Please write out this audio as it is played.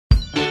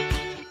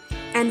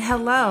And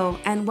hello,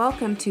 and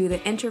welcome to the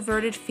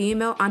Introverted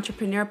Female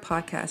Entrepreneur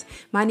Podcast.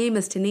 My name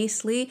is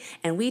Denise Lee,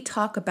 and we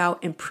talk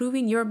about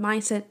improving your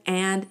mindset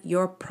and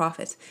your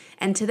profits.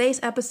 And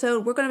today's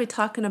episode, we're going to be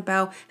talking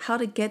about how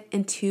to get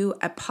into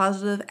a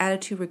positive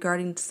attitude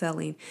regarding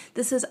selling.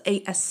 This is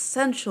an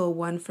essential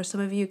one for some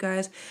of you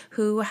guys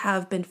who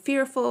have been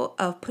fearful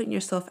of putting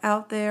yourself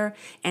out there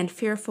and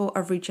fearful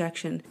of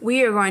rejection.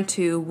 We are going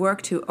to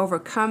work to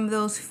overcome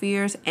those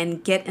fears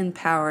and get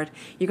empowered.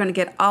 You're going to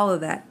get all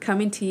of that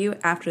coming to you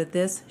after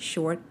this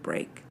short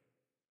break.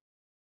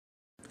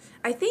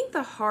 I think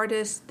the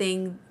hardest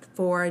thing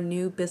for a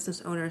new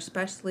business owner,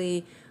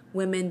 especially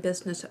women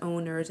business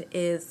owners,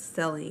 is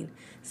selling.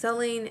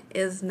 Selling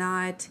is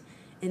not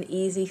an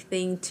easy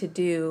thing to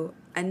do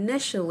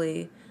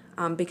initially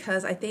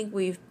because I think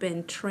we've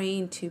been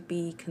trained to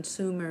be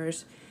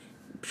consumers,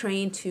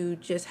 trained to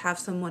just have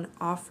someone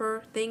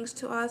offer things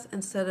to us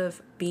instead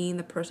of being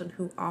the person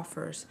who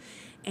offers.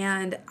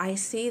 And I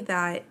see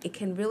that it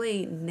can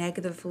really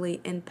negatively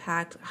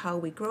impact how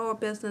we grow our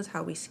business,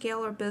 how we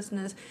scale our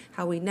business,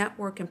 how we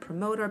network and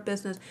promote our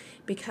business,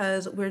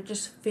 because we're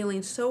just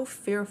feeling so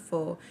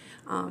fearful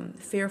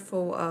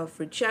of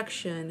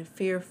rejection,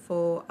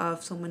 fearful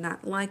of someone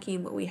not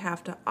liking what we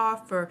have to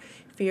offer,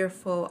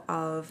 fearful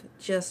of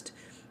just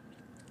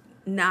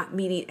not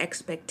meeting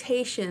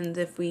expectations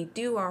if we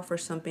do offer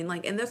something,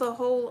 and there's a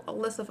whole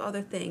list of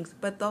other things.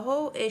 But the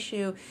whole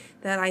issue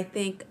that I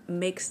think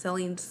makes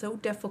selling so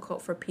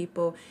difficult for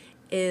people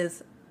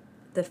is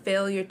the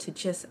failure to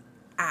just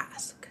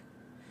ask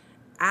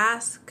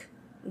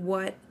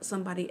what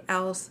somebody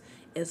else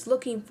is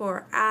looking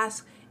for,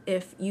 ask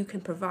if you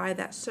can provide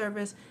that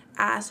service,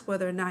 ask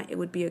whether or not it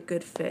would be a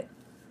good fit.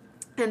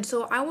 And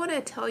so I want to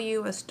tell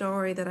you a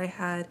story that I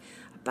had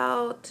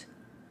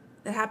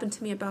that happened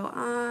to me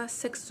about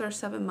 6 or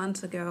 7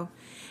 months ago.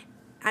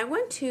 I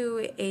went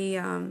to a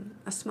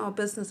small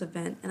business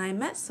event, and I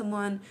met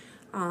someone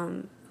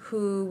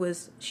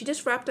she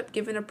just wrapped up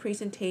giving a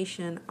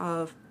presentation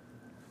of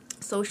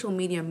social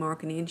media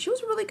marketing. And she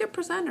was a really good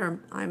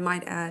presenter, I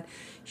might add.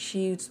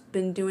 She's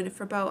been doing it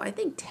for about, I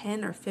think,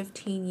 10 or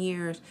 15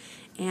 years.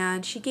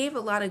 And she gave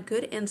a lot of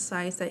good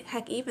insights that,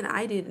 heck, even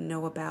I didn't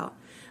know about.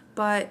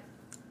 But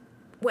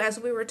as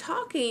we were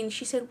talking,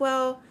 she said,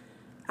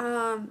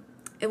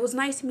 it was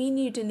nice meeting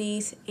you,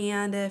 Denise,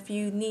 and if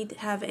you need to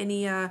have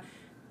any,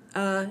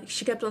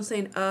 she kept on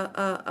saying,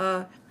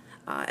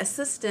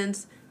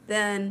 assistance,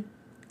 then,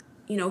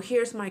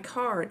 here's my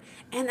card.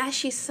 And as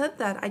she said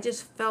that, I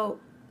just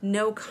felt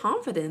no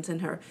confidence in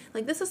her.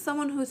 This is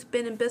someone who's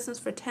been in business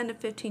for 10 to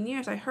 15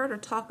 years. I heard her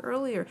talk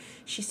earlier.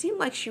 She seemed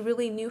like she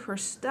really knew her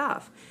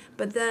stuff.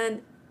 But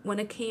then when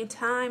it came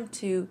time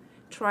to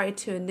try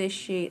to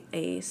initiate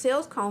a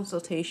sales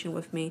consultation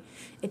with me,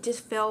 it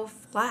just fell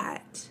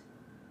flat.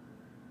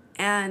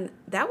 And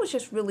that was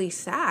just really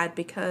sad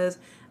because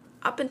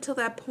up until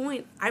that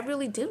point, I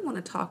really did want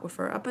to talk with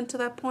her. Up until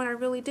that point, I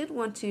really did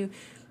want to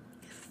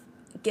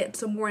get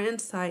some more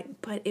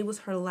insight, but it was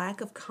her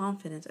lack of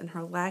confidence and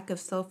her lack of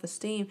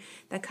self-esteem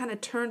that kind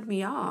of turned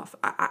me off.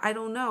 I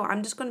don't know.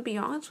 I'm just going to be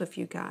honest with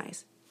you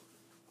guys.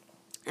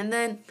 And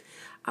then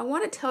I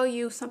want to tell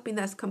you something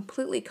that's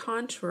completely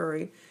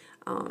contrary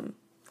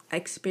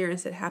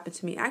experience that happened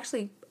to me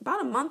actually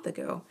about a month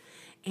ago.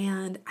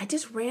 And I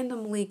just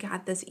randomly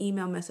got this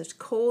email message,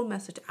 cold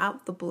message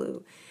out the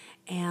blue.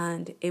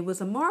 And it was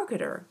a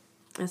marketer,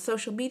 a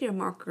social media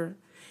marketer.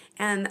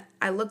 And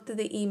I looked at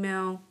the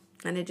email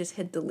and it just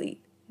hit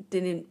delete.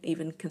 Didn't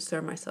even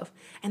concern myself.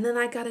 And then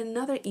I got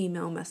another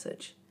email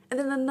message. And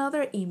then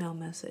another email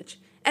message.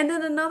 And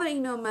then another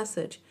email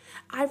message.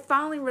 I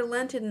finally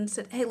relented and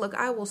said, hey, look,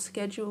 I will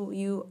schedule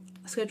an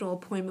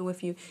appointment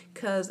with you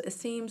because it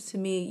seems to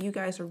me you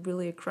guys are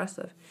really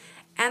aggressive.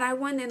 And I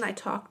went in, I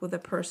talked with a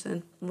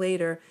person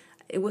later.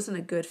 It wasn't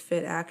a good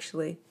fit,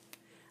 actually.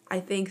 I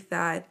think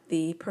that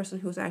the person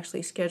who was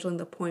actually scheduling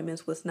the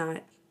appointments was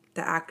not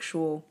the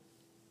actual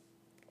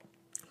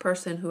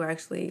person who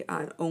actually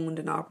owned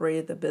and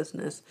operated the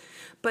business.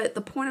 But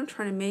the point I'm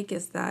trying to make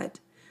is that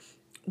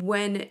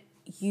when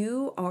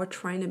you are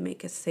trying to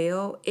make a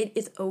sale, it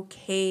is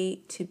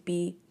okay to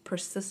be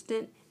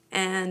persistent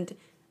and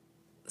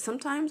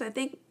sometimes I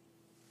think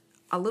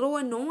a little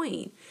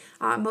annoying.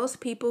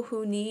 Most people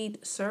who need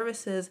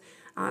services,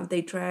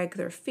 they drag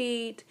their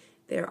feet,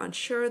 they're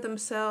unsure of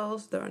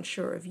themselves, they're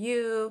unsure of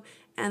you,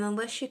 and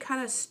unless you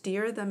kind of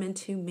steer them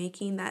into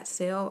making that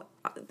sale,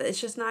 it's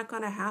just not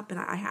going to happen.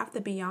 I have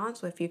to be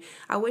honest with you.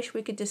 I wish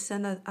we could just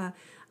send a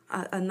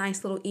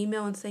nice little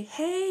email and say,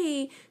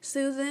 hey,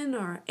 Susan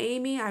or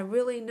Amy, I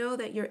really know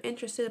that you're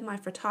interested in my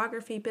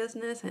photography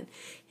business, and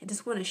I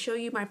just want to show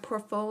you my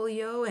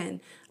portfolio, and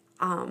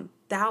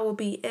that will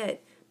be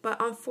it. But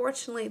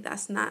unfortunately,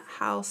 that's not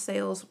how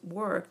sales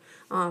work.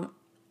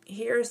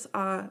 Here's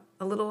a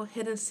little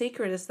hidden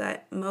secret is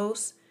that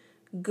most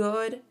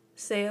good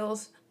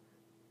sales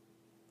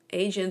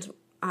agents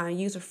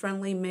use a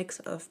friendly mix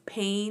of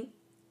pain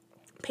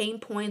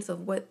points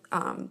of what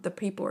the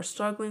people are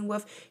struggling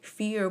with,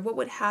 fear, what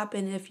would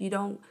happen if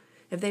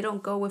if they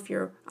don't go with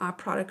your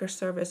product or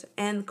service,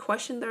 and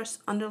question their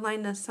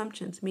underlying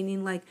assumptions,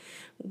 meaning like,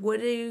 what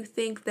do you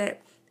think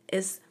that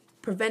is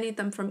preventing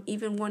them from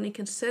even wanting to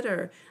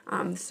consider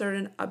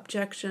certain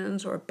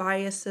objections or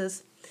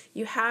biases?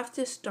 You have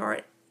to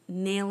start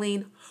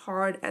nailing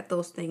hard at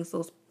those things,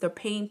 their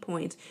pain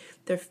points,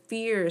 their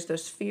fears,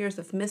 those fears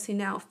of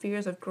missing out,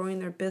 fears of growing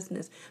their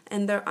business,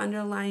 and they're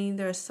underlying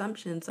their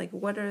assumptions. Like,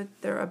 what are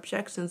their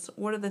objections?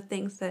 What are the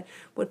things that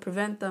would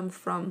prevent them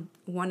from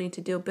wanting to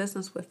do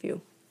business with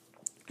you?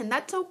 And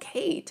that's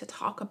okay to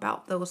talk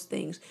about those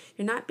things.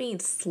 You're not being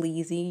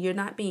sleazy. You're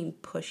not being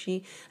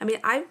pushy. I mean,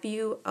 I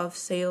view of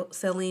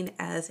selling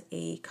as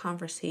a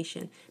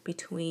conversation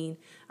between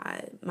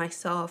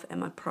myself and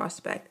my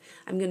prospect.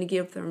 I'm going to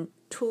give them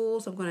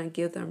tools. I'm going to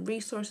give them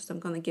resources. I'm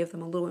going to give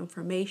them a little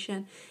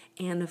information.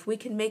 And if we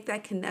can make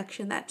that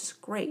connection, that's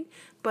great.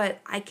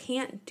 But I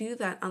can't do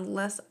that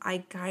unless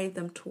I guide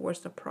them towards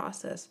the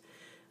process.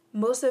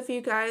 Most of you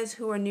guys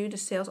who are new to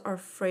sales are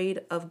afraid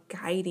of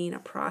guiding a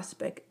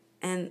prospect.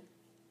 And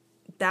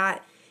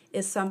that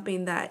is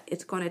something that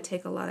it's going to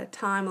take a lot of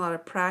time, a lot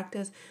of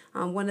practice.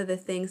 One of the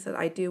things that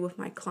I do with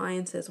my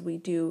clients is we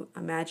do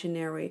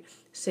imaginary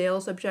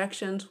sales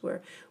objections,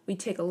 where we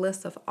take a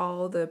list of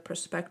all the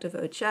prospective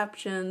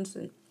objections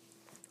and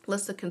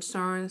list of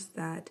concerns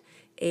that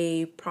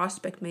a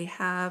prospect may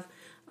have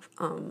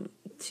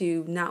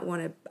to not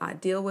want to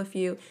deal with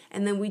you.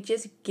 And then we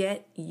just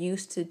get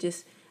used to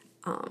just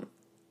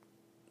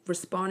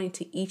responding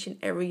to each and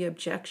every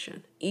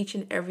objection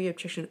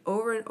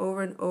over and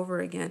over and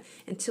over again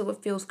until it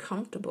feels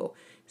comfortable.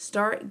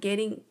 Start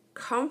getting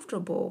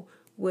comfortable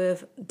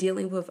with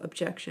dealing with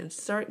objections.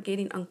 Start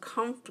getting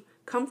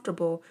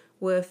uncomfortable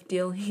with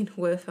dealing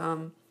with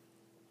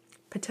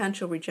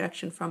potential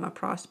rejection from a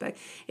prospect.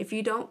 If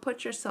you don't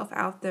put yourself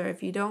out there,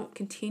 if you don't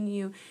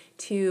continue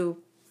to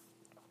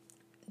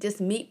just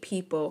meet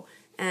people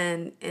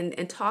and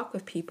talk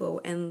with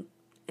people and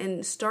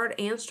start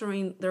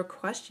answering their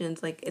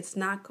questions, like, it's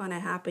not going to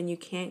happen. You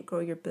can't grow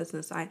your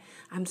business.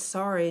 I'm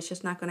sorry. It's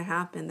just not going to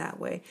happen that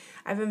way.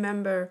 I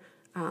remember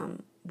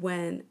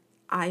when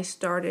I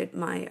started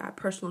my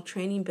personal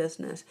training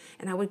business,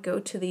 and I would go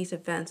to these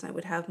events. I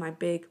would have my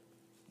big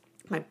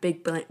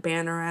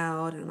banner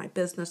out and my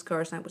business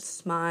cards, and I would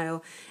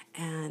smile,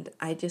 and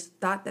I just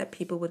thought that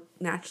people would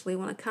naturally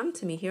want to come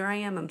to me. Here I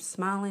am, I'm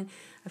smiling,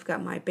 I've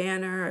got my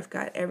banner, I've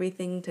got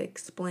everything to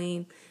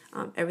explain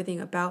everything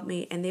about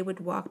me, and they would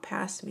walk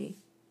past me.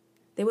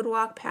 They would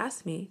walk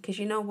past me because,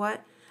 you know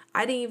what?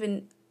 I didn't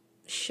even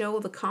show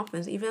the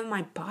confidence, even in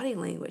my body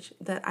language,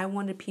 that I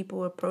wanted people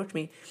to approach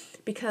me,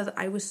 because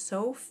I was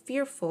so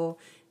fearful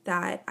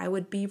that I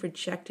would be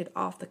rejected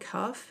off the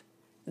cuff.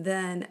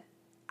 Then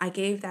I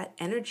gave that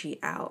energy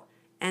out,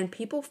 and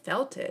people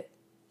felt it.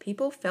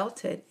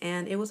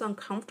 And it was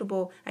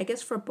uncomfortable, I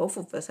guess, for both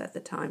of us at the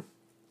time.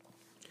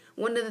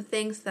 One of the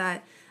things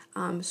that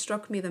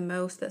struck me the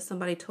most that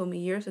somebody told me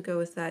years ago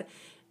is that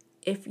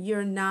if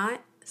you're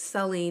not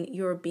selling,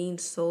 you're being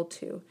sold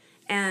to.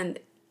 And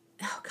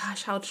oh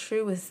gosh, how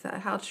true is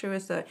that?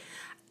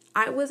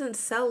 I wasn't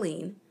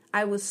selling.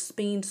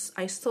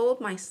 I sold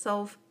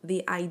myself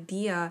the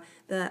idea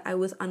that I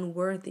was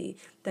unworthy,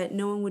 that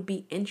no one would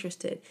be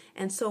interested.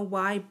 And so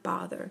why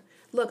bother?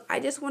 Look, I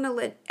just want to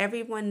let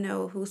everyone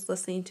know who's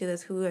listening to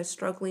this, who is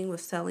struggling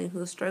with selling,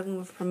 who is struggling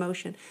with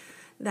promotion,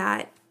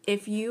 that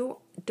if you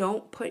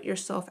don't put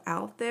yourself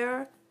out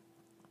there,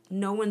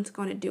 no one's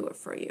going to do it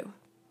for you.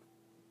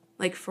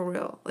 Like, for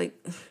real. Like,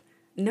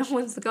 no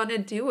one's going to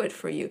do it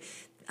for you.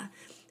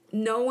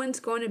 No one's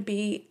going to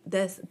be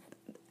this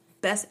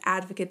best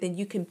advocate than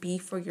you can be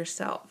for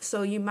yourself.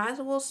 So you might as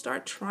well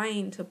start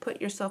trying to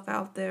put yourself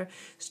out there,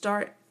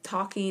 start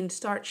talking,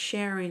 start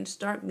sharing,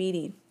 start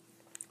meeting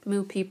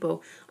new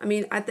people. I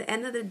mean, at the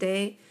end of the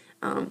day,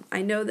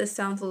 I know this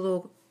sounds a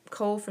little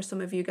cold for some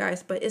of you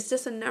guys, but it's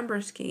just a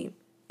numbers game.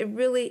 It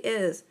really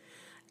is.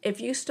 If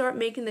you start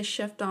making the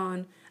shift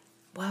on,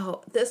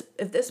 well,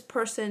 if this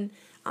person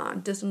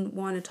doesn't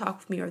want to talk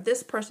with me, or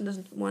this person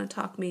doesn't want to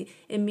talk to me,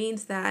 it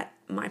means that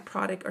my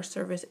product or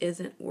service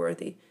isn't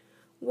worthy.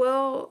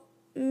 Well,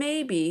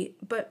 maybe,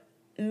 but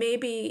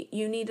maybe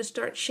you need to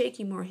start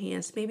shaking more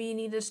hands. Maybe you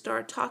need to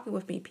start talking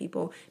with me,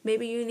 people.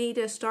 Maybe you need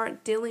to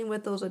start dealing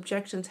with those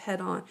objections head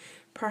on.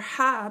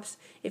 Perhaps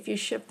if you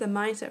shift the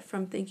mindset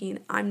from thinking,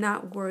 I'm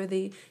not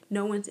worthy,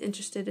 no one's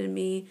interested in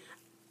me,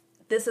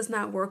 this is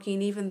not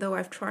working, even though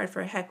I've tried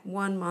for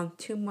 1 month,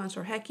 2 months,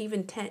 or heck,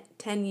 even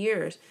 10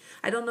 years.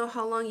 I don't know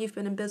how long you've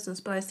been in business,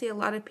 but I see a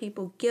lot of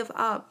people give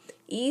up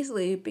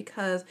easily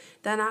because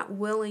they're not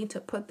willing to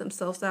put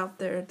themselves out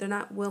there. They're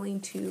not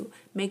willing to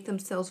make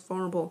themselves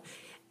vulnerable.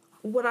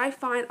 What I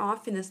find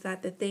often is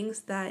that the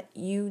things that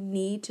you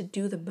need to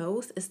do the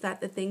most is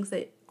that the things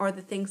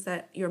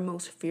that you're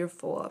most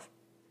fearful of.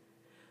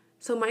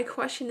 So my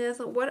question is,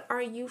 what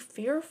are you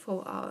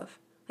fearful of?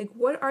 Like,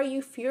 what are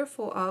you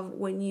fearful of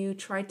when you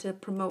try to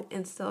promote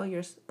and sell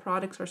your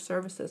products or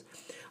services?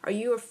 Are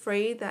you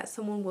afraid that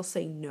someone will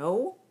say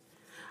no?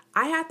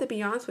 I have to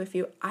be honest with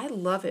you. I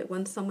love it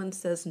when someone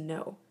says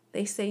no.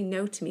 they say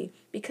no to me,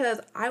 because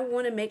I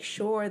want to make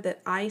sure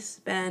that I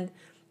spend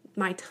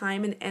my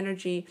time and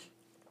energy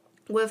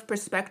with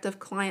prospective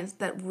clients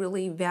that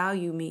really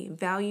value me,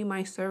 value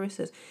my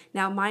services.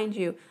 Now, mind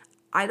you,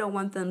 I don't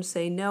want them to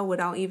say no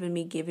without even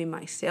me giving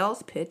my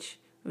sales pitch.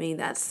 I mean,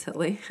 that's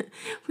silly.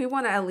 We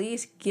want to at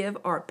least give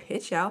our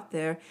pitch out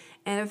there.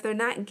 And if we're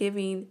not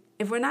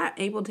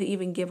able to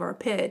even give our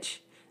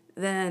pitch,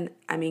 then,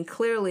 I mean,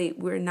 clearly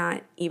we're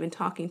not even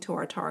talking to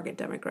our target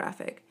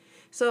demographic.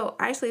 So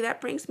actually, that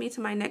brings me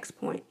to my next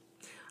point.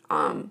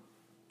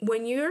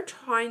 When you're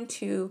trying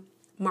to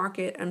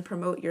market and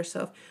promote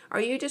yourself,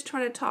 are you just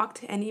trying to talk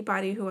to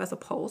anybody who has a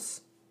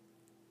pulse?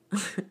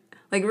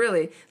 Like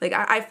really, like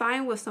I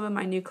find with some of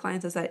my new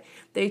clients is that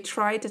they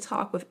try to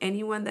talk with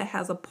anyone that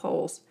has a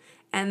pulse,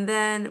 and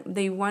then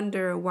they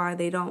wonder why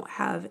they don't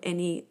have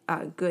any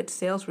good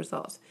sales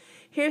results.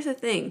 Here's the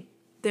thing.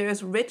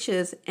 There's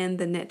riches in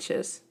the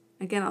niches.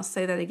 Again, I'll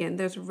say that again.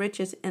 There's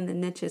riches in the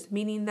niches,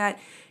 meaning that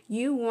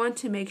you want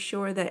to make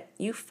sure that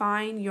you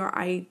find your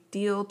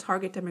ideal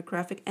target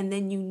demographic and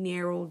then you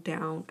narrow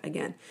down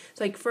again.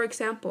 So like, for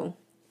example,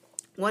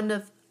 one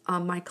of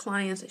my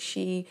clients,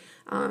 she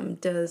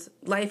does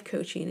life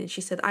coaching, and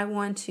she said, I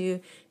want to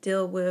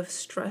deal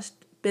with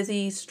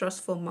busy,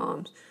 stressful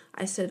moms.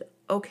 I said,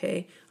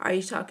 okay, are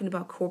you talking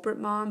about corporate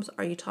moms?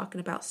 Are you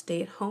talking about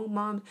stay-at-home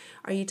moms?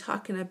 Are you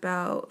talking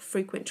about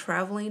frequent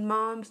traveling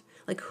moms?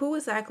 Like, who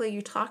exactly are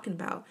you talking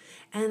about?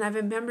 And I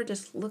remember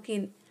just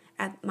looking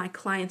at my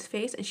client's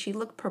face, and she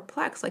looked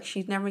perplexed, like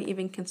she'd never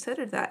even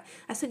considered that.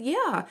 I said,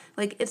 yeah,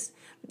 like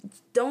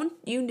don't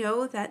you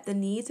know that the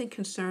needs and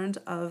concerns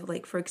of,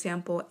 like, for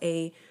example,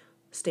 a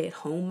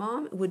stay-at-home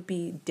mom would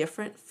be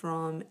different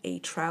from a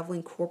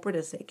traveling corporate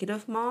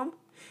executive mom?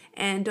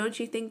 And don't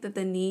you think that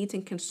the needs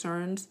and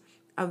concerns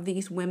of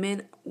these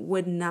women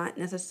would not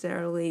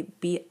necessarily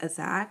be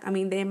exact? I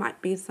mean, there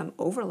might be some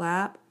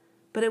overlap,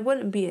 but it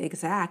wouldn't be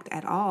exact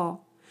at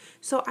all.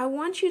 So I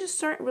want you to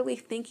start really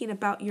thinking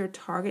about your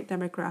target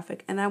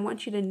demographic, and I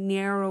want you to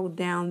narrow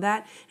down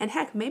that, and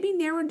heck, maybe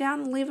narrow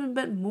down a little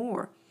bit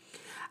more.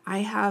 I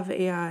have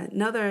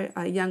another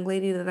young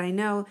lady that I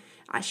know.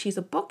 She's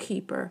a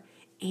bookkeeper,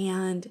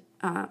 and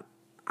I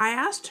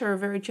asked her a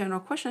very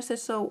general question. I said,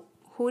 so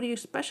who do you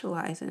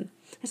specialize in?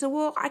 I said,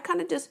 well, I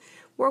kind of just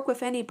work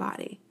with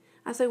anybody.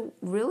 I said,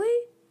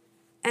 really?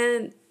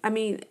 And I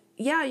mean,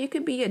 yeah, you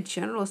could be a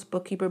generalist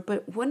bookkeeper,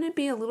 but wouldn't it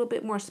be a little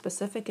bit more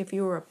specific if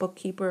you were a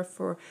bookkeeper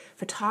for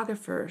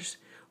photographers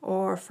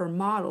or for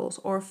models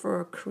or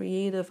for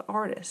creative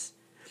artists?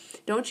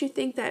 Don't you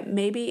think that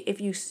maybe if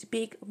you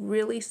speak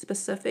really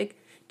specific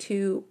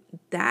to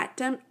that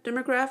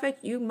demographic,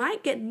 you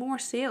might get more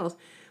sales?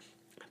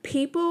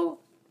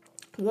 People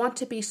want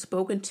to be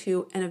spoken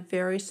to in a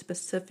very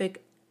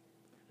specific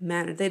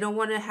manner. They don't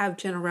want to have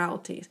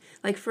generalities.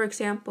 Like, for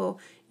example,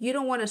 you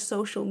don't want a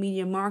social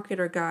media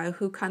marketer guy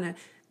who kind of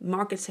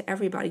markets to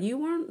everybody. You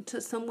want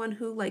someone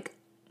who like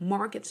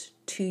markets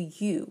to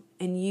you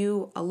and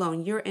you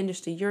alone, your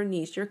industry, your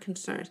needs, your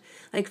concerns.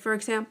 Like, for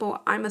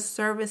example, I'm a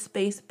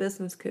service-based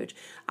business coach.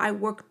 I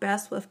work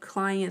best with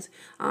clients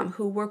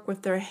who work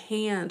with their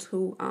hands,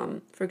 who,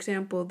 for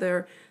example,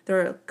 they're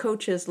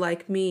coaches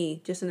like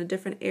me, just in a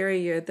different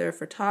area. They're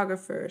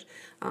photographers.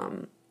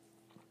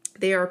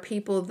 They are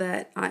people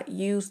that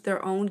use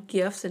their own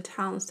gifts and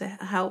talents to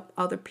help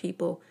other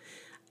people.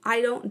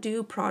 I don't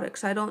do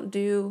products. I don't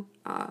do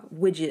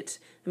widgets.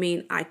 I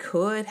mean, I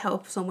could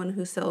help someone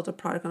who sells a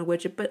product on a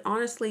widget, but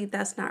honestly,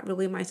 that's not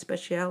really my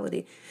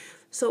specialty.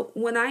 So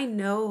when I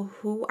know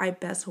who I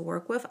best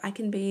work with, I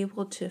can be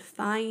able to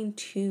fine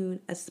tune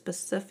a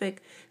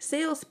specific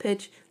sales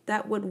pitch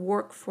that would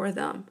work for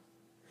them.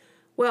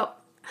 Well,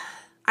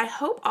 I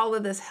hope all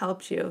of this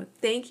helped you.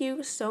 Thank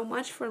you so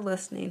much for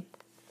listening.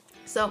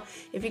 So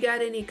if you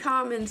got any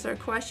comments or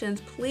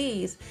questions,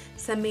 please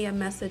send me a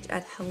message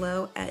at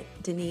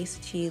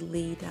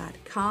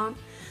hello@deniseglee.com.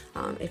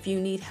 If you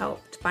need help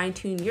to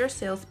fine-tune your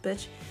sales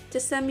pitch,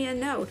 just send me a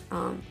note.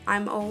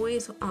 I'm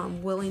always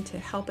willing to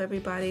help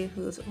everybody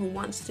who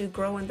wants to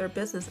grow in their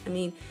business. I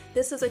mean,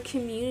 this is a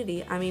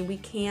community. I mean, we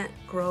can't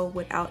grow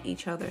without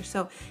each other.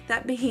 So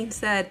that being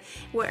said,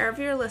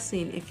 wherever you're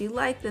listening, if you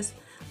like this,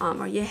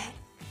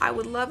 I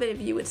would love it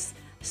if you would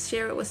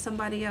share it with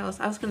somebody else.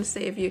 I was going to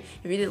say if you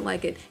didn't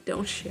like it,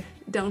 don't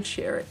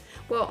share it.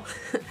 Well,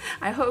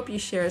 I hope you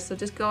share it. So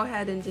just go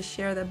ahead and just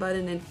share that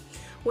button, and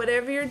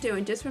whatever you're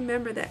doing, just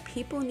remember that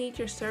people need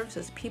your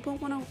services. People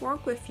want to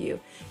work with you.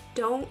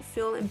 Don't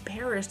feel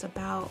embarrassed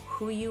about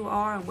who you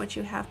are and what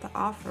you have to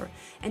offer.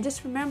 And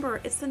just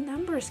remember, it's a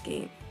numbers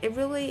game. It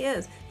really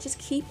is. Just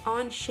keep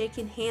on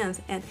shaking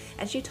hands. And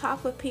as you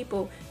talk with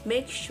people,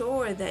 make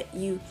sure that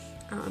you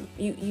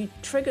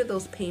trigger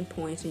those pain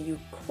points, and you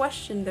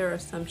question their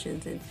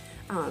assumptions, and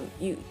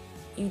you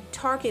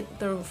target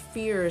their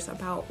fears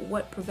about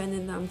what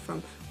prevented them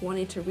from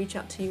wanting to reach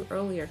out to you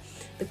earlier.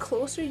 The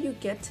closer you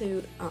get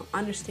to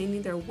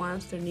understanding their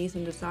wants, their needs,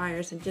 and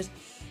desires, and just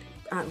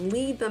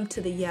lead them to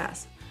the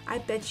yes, I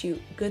bet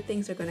you good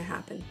things are going to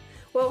happen.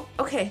 Well,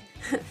 okay,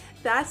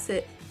 that's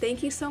it.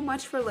 Thank you so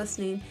much for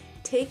listening.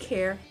 Take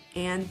care,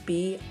 and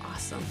be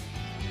awesome.